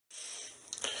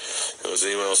Does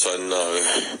anyone else I know?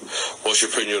 What's your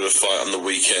opinion on the fight on the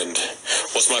weekend?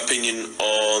 What's my opinion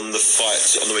on the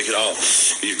fight on the weekend? Oh,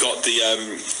 you've got the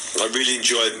I really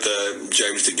enjoyed the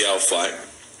James Degale fight.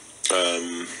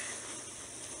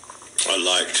 I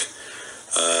liked.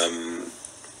 I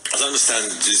don't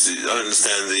understand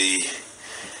the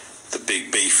big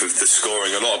beef of the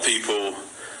scoring. A lot of people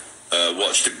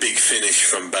watched a big finish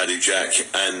from Badou,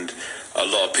 and a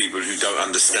lot of people who don't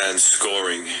understand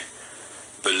scoring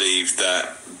believe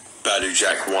that Badou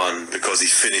won because he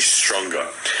finished stronger.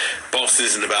 Boxing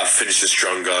isn't about finishing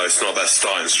stronger. It's not about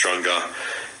starting stronger.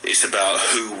 It's about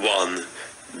who won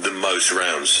the most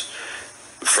rounds.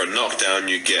 For a knockdown,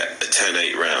 you get a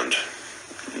 10-8 round,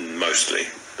 mostly.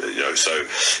 So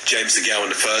James Degale in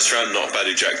the first round knocked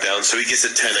Badou down, so he gets a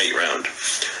 10-8 round.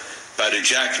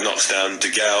 Badou knocks down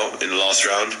Degale in the last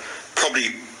round,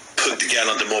 probably put Degale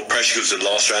under more pressure because the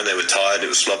last round they were tired, it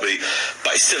was sloppy,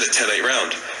 but it's still a 10-8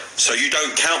 round. So you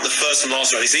don't count the first and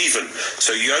last round, it's even.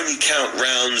 So you only count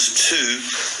rounds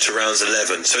 2 to rounds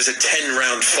 11. So it's a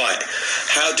 10-round fight.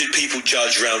 How did people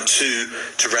judge round 2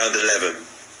 to round 11?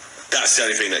 That's the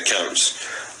only thing that counts.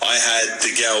 I had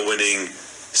Degale winning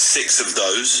 6 of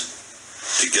those.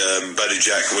 Badou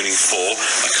winning 4.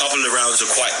 A couple of rounds are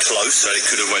quite close, so they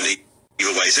could have went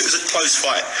either way. So it was a close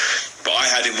fight, but I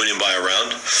had him winning by a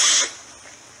round.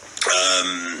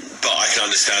 But I can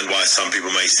understand why some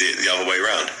people may see it the other way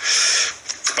around.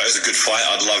 But it was a good fight.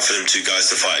 I'd love for them two guys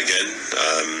to fight again.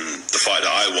 The fight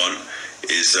that I want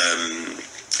is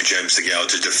James Degale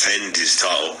to defend his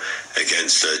title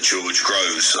against George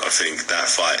Groves. I think that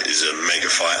fight is a mega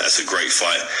fight. That's a great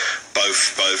fight.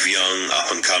 Both young, up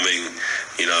and coming.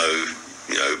 You know,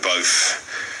 both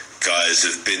guys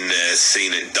have been there,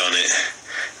 seen it, done it.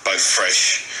 Both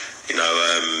fresh.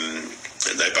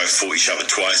 They both fought each other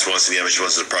twice, once in the amateur,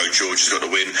 once in the pro. George has got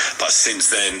the win, but since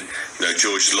then,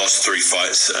 George lost 3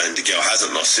 fights, and Degale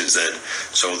hasn't lost since then.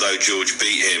 So although George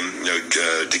beat him,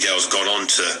 Degale's gone on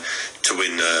to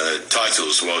win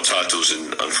titles, world titles,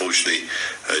 and unfortunately,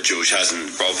 George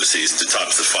hasn't. But obviously, it's the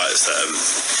types of fights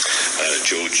that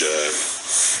George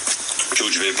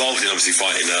has been involved in. Obviously,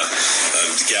 fighting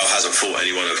Degale hasn't fought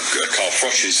anyone of Carl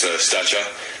Frosch's stature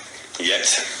yet,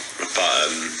 but.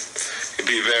 It'd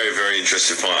be a very, very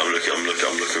interesting fight. I'm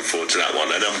looking forward to that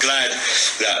one, and I'm glad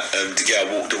that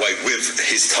Degale walked away with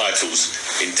his titles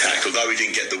intact. Although he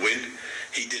didn't get the win,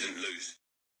 he didn't lose.